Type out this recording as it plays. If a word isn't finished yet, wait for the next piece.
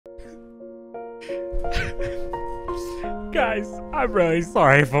Guys, I'm really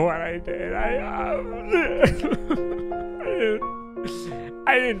sorry for what I did. I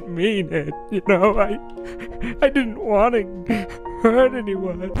didn't mean it, you know. I didn't want to hurt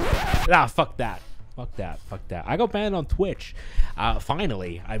anyone. Nah, fuck that. Fuck that. Fuck that. I got banned on Twitch.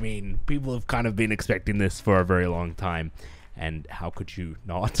 Finally. I mean, people have kind of been expecting this for a very long time. And how could you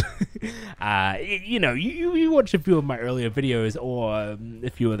not? You know, you watch a few of my earlier videos or a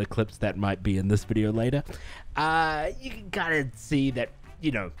few of the clips that might be in this video later. You can kind of see that,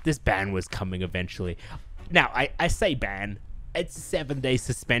 you know, this ban was coming eventually. Now, I say ban. It's a 7-day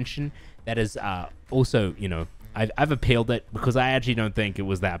suspension. That is also, you know, I've appealed it because I actually don't think it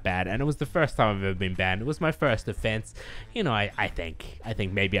was that bad, and it was the first time I've ever been banned. It was my first offense. You know, I think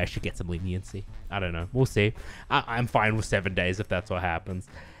maybe I should get some leniency. I don't know. We'll see. I'm fine with 7 days if that's what happens.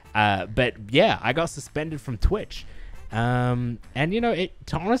 But yeah, I got suspended from Twitch, and you know, it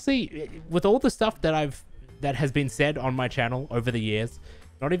honestly, with all the stuff that has been said on my channel over the years,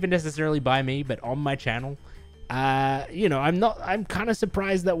 not even necessarily by me, but on my channel. You know, I'm kind of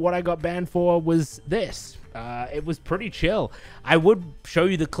surprised that what I got banned for was this. It was pretty chill. I would show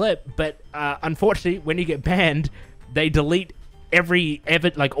you the clip, but unfortunately, when you get banned, they delete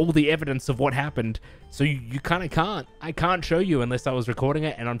all the evidence of what happened. So you kind of can't. I can't show you unless I was recording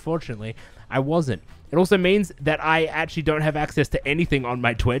it, and unfortunately, I wasn't. It also means that I actually don't have access to anything on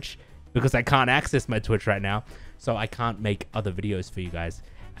my Twitch because I can't access my Twitch right now. So I can't make other videos for you guys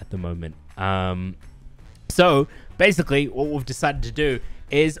at the moment. So basically, what we've decided to do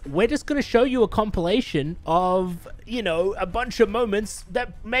is we're just going to show you a compilation of, you know, a bunch of moments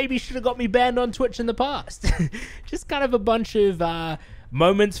that maybe should have got me banned on Twitch in the past. Just kind of a bunch of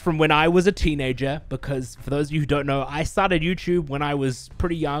moments from when I was a teenager, because for those of you who don't know, I started YouTube when I was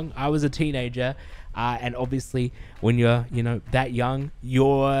pretty young. I was a teenager. And obviously, when you're, you know, that young,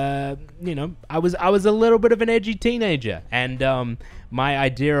 you're, you know, I was a little bit of an edgy teenager. And my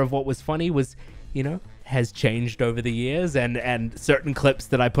idea of what was funny was, you know, has changed over the years, and certain clips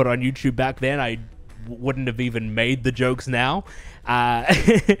that I put on YouTube back then, I wouldn't have even made the jokes now.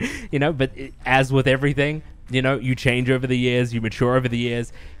 You know, but as with everything, you know, you change over the years, you mature over the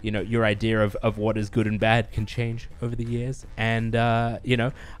years, you know, your idea of what is good and bad can change over the years. And, you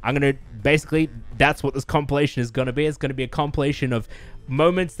know, I'm going to basically, that's what this compilation is going to be. It's going to be a compilation of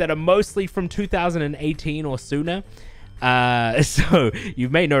moments that are mostly from 2018 or sooner. So you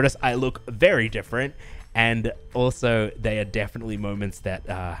may notice I look very different. And also, they are definitely moments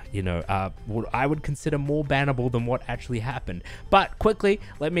that, you know, what I would consider more bannable than what actually happened. But quickly,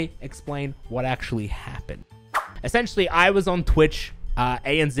 let me explain what actually happened. Essentially, I was on Twitch,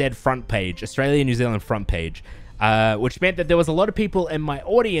 ANZ front page, Australia, New Zealand front page, which meant that there was a lot of people in my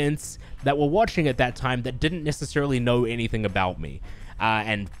audience that were watching at that time that didn't necessarily know anything about me.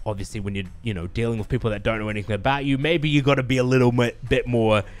 And obviously, when you're, you know, dealing with people that don't know anything about you, maybe you got to be a little bit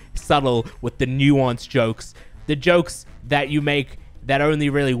more subtle with the nuanced jokes, the jokes that you make that only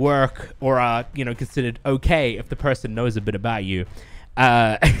really work or are, you know, considered okay if the person knows a bit about you.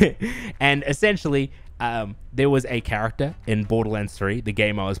 And essentially, there was a character in Borderlands 3, the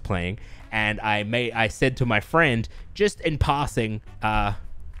game I was playing, and I said to my friend, just in passing, that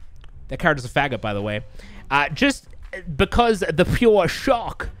character's a faggot, by the way, just because the pure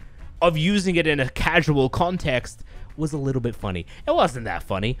shock of using it in a casual context was a little bit funny. It wasn't that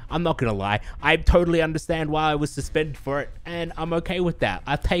funny, I'm not gonna lie. I totally understand why I was suspended for it, and I'm okay with that.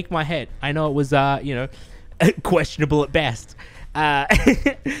 I take my head. I know it was, you know, questionable at best.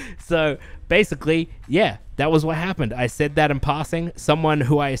 So basically, yeah, that was what happened. I said that in passing. Someone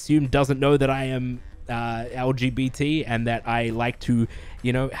who I assume doesn't know that I am LGBT and that I like to,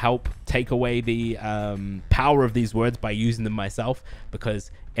 you know, help take away the power of these words by using them myself,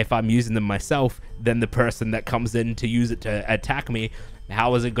 because if I'm using them myself, then the person that comes in to use it to attack me,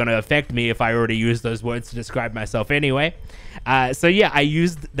 how is it going to affect me if I already used those words to describe myself anyway? So yeah, I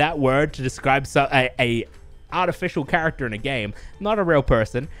used that word to describe a artificial character in a game, not a real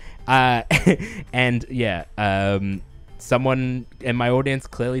person. And yeah, someone in my audience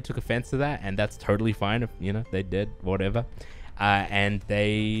clearly took offense to that, and that's totally fine if, you know, they did whatever. And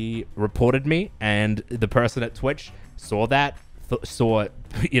they reported me, and the person at Twitch saw that, saw,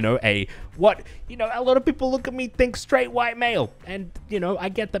 you know, a lot of people look at me, think straight white male, and, you know, I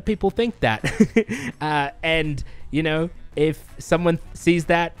get that people think that. And, you know, if someone sees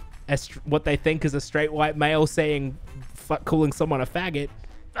that as what they think is a straight white male saying, calling someone a faggot,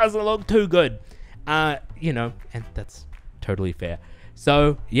 doesn't look too good. You know, and that's totally fair.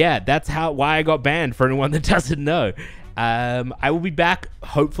 So yeah, that's why I got banned, for anyone that doesn't know. I will be back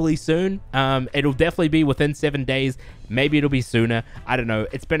hopefully soon. It'll definitely be within 7 days. Maybe it'll be sooner. I don't know.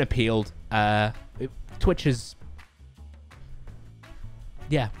 It's been appealed. Twitch is...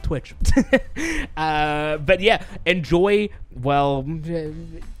 Yeah, Twitch. But yeah, enjoy, well,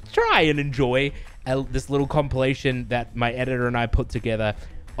 try and enjoy this little compilation that my editor and I put together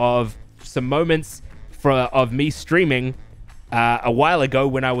of some moments of me streaming a while ago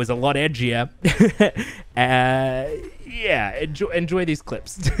when I was a lot edgier. Yeah, enjoy these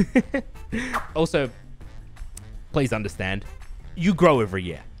clips. Also, please understand, you grow every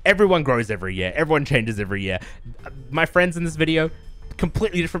year. Everyone grows every year. Everyone changes every year. My friends in this video,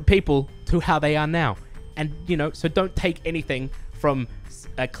 completely different people to how they are now. And, you know, so don't take anything from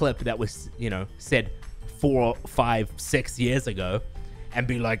a clip that was, you know, said 4, 5, 6 years ago and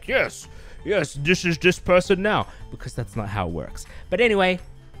be like, yes, this is this person now, because that's not how it works. But anyway,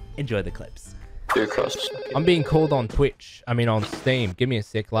 enjoy the clips. I'm being called on Twitch. I mean, on Steam. Give me a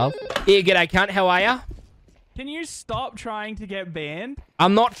sec, love. Yeah, g'day, cunt. How are ya? Can you stop trying to get banned?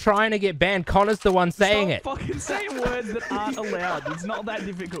 I'm not trying to get banned. Connor's the one saying it. Stop fucking saying words that aren't allowed. It's not that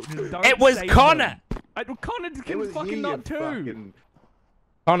difficult. Just don't it was say Connor. Connor can fucking not too.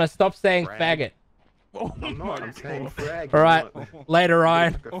 Connor, stop saying faggot. Oh, I'm not. I'm saying frag. All right. Later,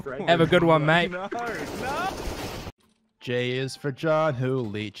 Ryan. Have a good one, mate. No. J is for John, who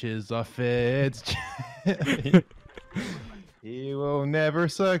leeches off its. He will never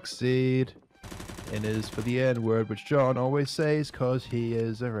succeed. And is for the N-word, which John always says, cause he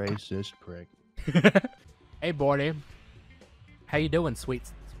is a racist prick. Hey, Bordy. How you doing, sweet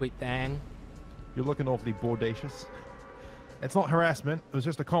thing? You're looking awfully bodacious. It's not harassment. It was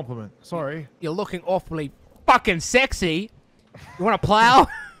just a compliment. Sorry. You're looking awfully fucking sexy. You want to plow?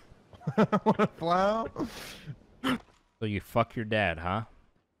 Want to plow? So you fuck your dad, huh?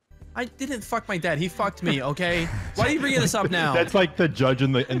 I didn't fuck my dad. He fucked me, okay? Why are you bringing this up now? That's like the judge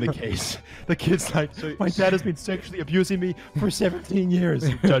in the case. The kid's like, my dad has been sexually abusing me for 17 years.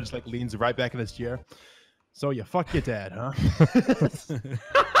 The judge like leans right back in his chair. So you fuck your dad, huh?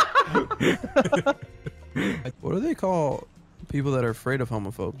 What do they call people that are afraid of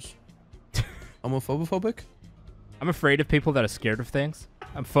homophobes? Homophobophobic? I'm afraid of people that are scared of things.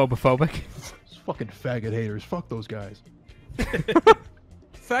 I'm phobophobic. It's fucking faggot haters. Fuck those guys.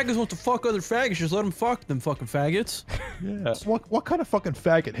 Faggots want to fuck other faggots. Just let them fuck them fucking faggots. Yeah. What kind of fucking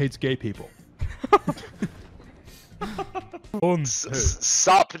faggot hates gay people?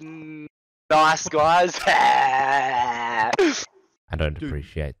 Sup, nice guys. I don't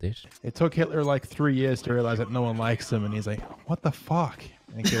appreciate this. It took Hitler like 3 years to realize that no one likes him, and he's like, what the fuck?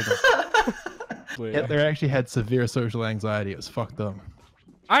 And he killed him. Hitler actually had severe social anxiety. It was fucked up.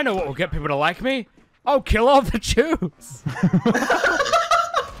 I know what will get people to like me. Oh, kill all the Jews.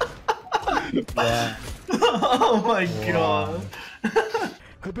 Yeah. Oh my god.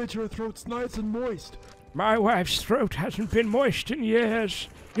 I bet your throat's nice and moist. My wife's throat hasn't been moist in years.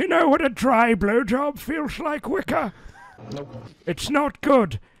 You know what a dry blowjob feels like, Wicker? Nope. It's not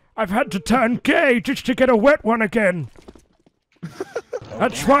good. I've had to turn gay just to get a wet one again.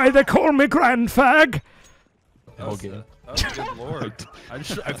 That's why they call me Grand Fag. Okay. Oh, good lord. I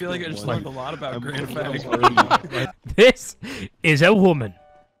feel like I just learned a lot about Grand Fag. This is a woman.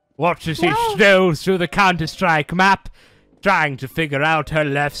 Watch as she strolls through the Counter-Strike map, trying to figure out her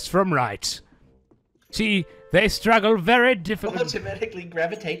lefts from rights. See, they struggle very differently. Automatically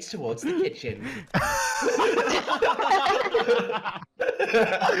gravitates towards the kitchen.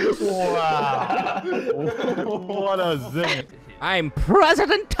 Wow. What a zing. I'm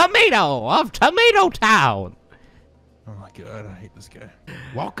President Tomato of Tomato Town. Oh my god, I hate this guy.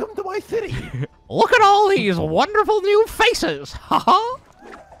 Welcome to my city. Look at all these wonderful new faces. Haha.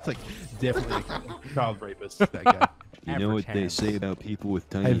 It's like definitely a child rapist, that guy. You know what they say about people with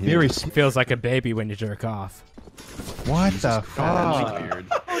tiny Very hands? Feels like a baby when you jerk off. What the fuck? Weird.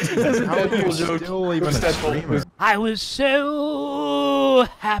 How are you still even a streamer? I was so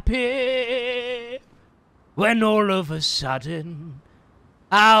happy when all of a sudden,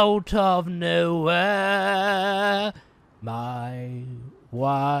 out of nowhere, my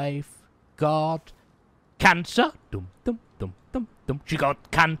wife got cancer. Dum dum dum dum dum. She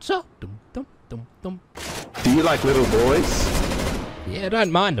got cancer. Dum dum dum dum. Do you like little boys? Yeah, I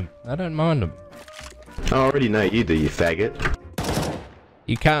don't mind them. I don't mind them. I already know you do, you faggot.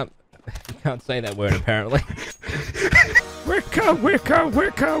 You can't say that word apparently. Wicca, Wicca,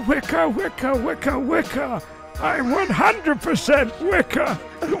 Wicca, Wicca, Wicca, Wicca, Wicca. I'm 100% Wicca.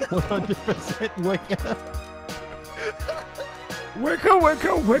 100% Wicca. Wicca,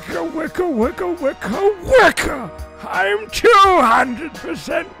 Wicca, Wicca, Wicca, Wicca, Wicca, Wicca. I'm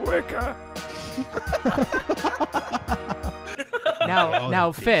 200% Wicca.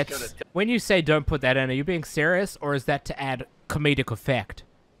 Now, Fitz, when you say don't put that in, are you being serious, or is that to add comedic effect?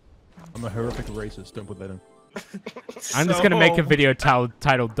 I'm a horrific racist. Don't put that in. I'm just gonna make a video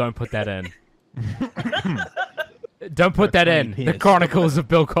titled "Don't Put That In." Don't put that in. The Chronicles of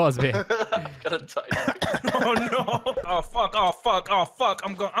Bill Cosby. Oh no! Oh fuck! Oh fuck! Oh fuck!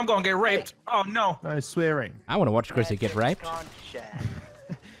 I'm gonna get raped. Oh no! No swearing. I want to watch Grizzly get raped.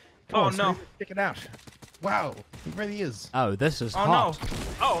 Oh no! Check it out. Wow, he really is. Oh, this is Oh hot. no!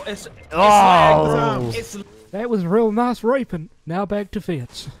 Oh, it's It's that was real nice raping. Now back to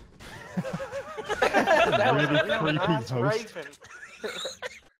Fitz. Really creepy host.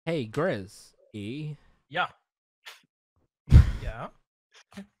 Hey, Grizz. E. yeah. Yeah.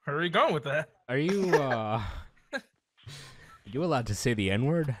 Where are you going with that? Are you are you allowed to say the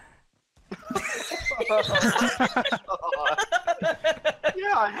N-word?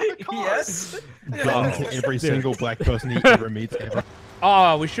 Yes. Gone to every single black person he ever meets ever.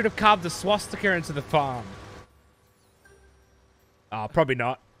 Oh, we should have carved the swastika into the farm. Oh, probably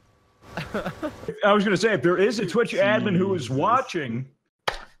not. I was going to say, if there is a Twitch admin who is watching,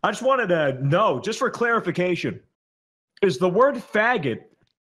 I just wanted to know, just for clarification, is the word faggot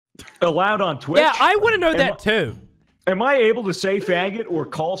allowed on Twitch? Yeah, I want to know that too. Am I able to say faggot or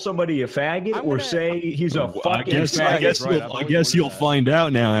call somebody a faggot or say he's a fucking faggot? I guess you'll find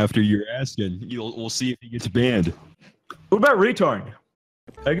out now after you're asking. We'll see if he gets banned. What about retard?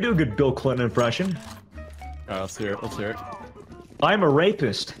 I can do a good Bill Clinton impression. Let's hear it. Let's hear it. I'm a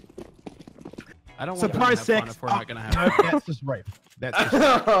rapist. I don't want Surprise to sex. If we're not gonna have fun. That's just rape. That's just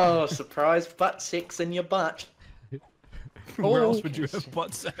rape. Oh, surprise butt sex in your butt. Where else would you have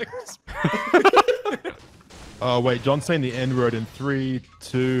butt sex? Oh wait, John's saying the N word in 3,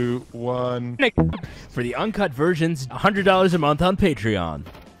 2, 1. For the uncut versions, $100 a month on Patreon.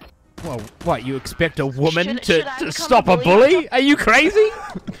 Well, what, you expect a woman to stop a bully? Are you crazy?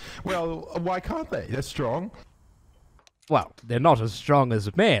 Well, why can't they? They're strong. Well, they're not as strong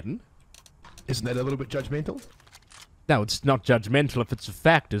as men. Isn't that a little bit judgmental? No, it's not judgmental if it's a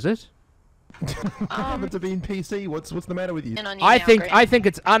fact, is it? To being PC, what's the matter with you? I think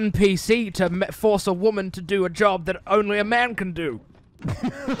it's un-PC to force a woman to do a job that only a man can do.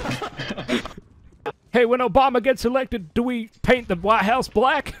 Hey, when Obama gets elected, do we paint the White House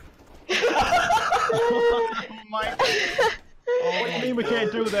black? Oh my God. What do you mean we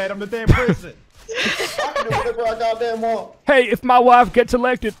can't do that? I'm the damn president. I can do whatever I goddamn want. Hey, if my wife gets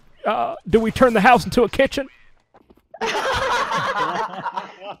elected, do we turn the house into a kitchen?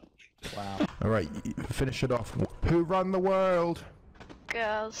 Wow. All right, finish it off. Who run the world?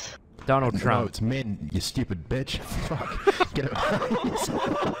 Girls. Donald No, Trump. it's men, you stupid bitch. Fuck. Get it.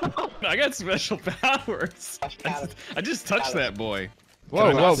 I got special powers. I just touched that boy.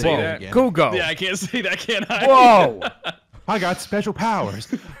 Whoa, whoa, whoa. Google. Yeah, I can't say that, can I? Whoa. I got special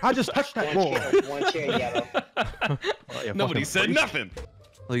powers. I just touched that boy. One chair yellow. Oh, Nobody said nothing.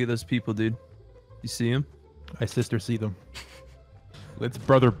 Look at those people, dude. You see him? My sister see them. Let's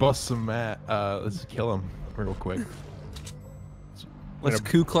brother bust some let's kill him real quick. Let's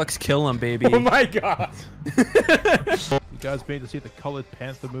Ku Klux kill him, baby. Oh my God. You guys been to see the Colored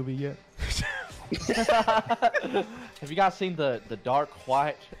Panther movie yet? Have you guys seen the Dark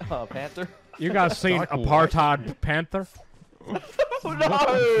White Panther? You guys seen Apartheid Panther?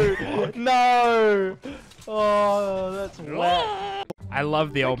 No! No! Oh, that's wet. I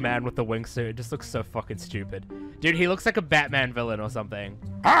love the old man with the wingsuit. It just looks so fucking stupid. Dude, he looks like a Batman villain or something.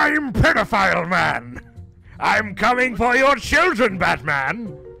 I'm pedophile man! I'm coming for your children, Batman!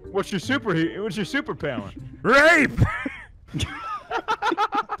 What's your superpower? Rape!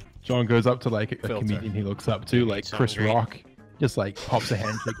 John goes up to like a comedian he looks up to, like Chris Rock. Just like pops a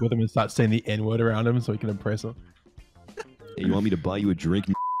handshake with him and starts saying the N-word around him so he can impress him. Hey, you want me to buy you a drink?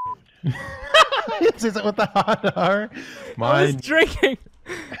 He says it with the hard R. I was drinking!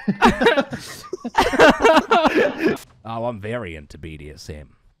 Oh, I'm very into BDSM.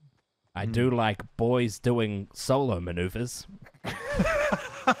 I do like boys doing solo maneuvers.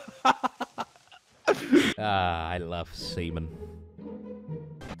 I love semen.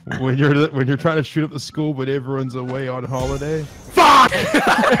 When you're trying to shoot up the school but everyone's away on holiday. Fuck!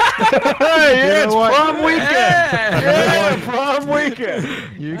 Hey, yeah, it's prom weekend! Yeah, prom weekend!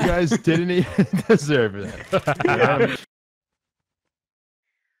 You guys didn't even deserve that.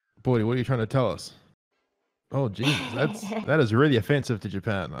 Boy, what are you trying to tell us? Oh, Jesus, that is really offensive to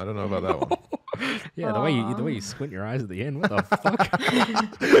Japan. I don't know about that one. Yeah, the way you squint your eyes at the end. What the fuck?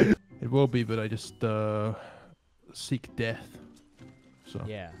 It will be, but I just seek death. So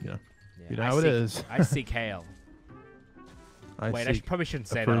Yeah. You know how it is. I seek hail. I Wait, I seek probably shouldn't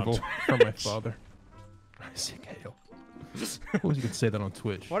say that on approval Twitch. from my father. I seek hail. suppose you could say that on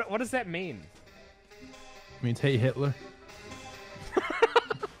Twitch. What does that mean? It means, hey, Hitler.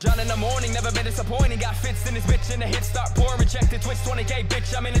 John in the morning, never been disappointing. Got fits in this bitch and the hits start pouring. Rejected Twitch 20K,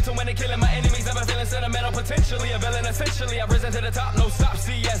 bitch. I'm in it to win it, killing my enemies. Never feeling sentimental, potentially a villain. Essentially, I've risen to the top, no stop.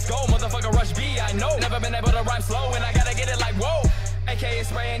 CS:GO, motherfucker, rush B. I know. Never been able to rhyme slow, and I gotta get it like whoa. AKA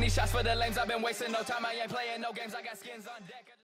spraying these shots for the lames. I've been wasting no time. I ain't playing no games. I got skins on deck.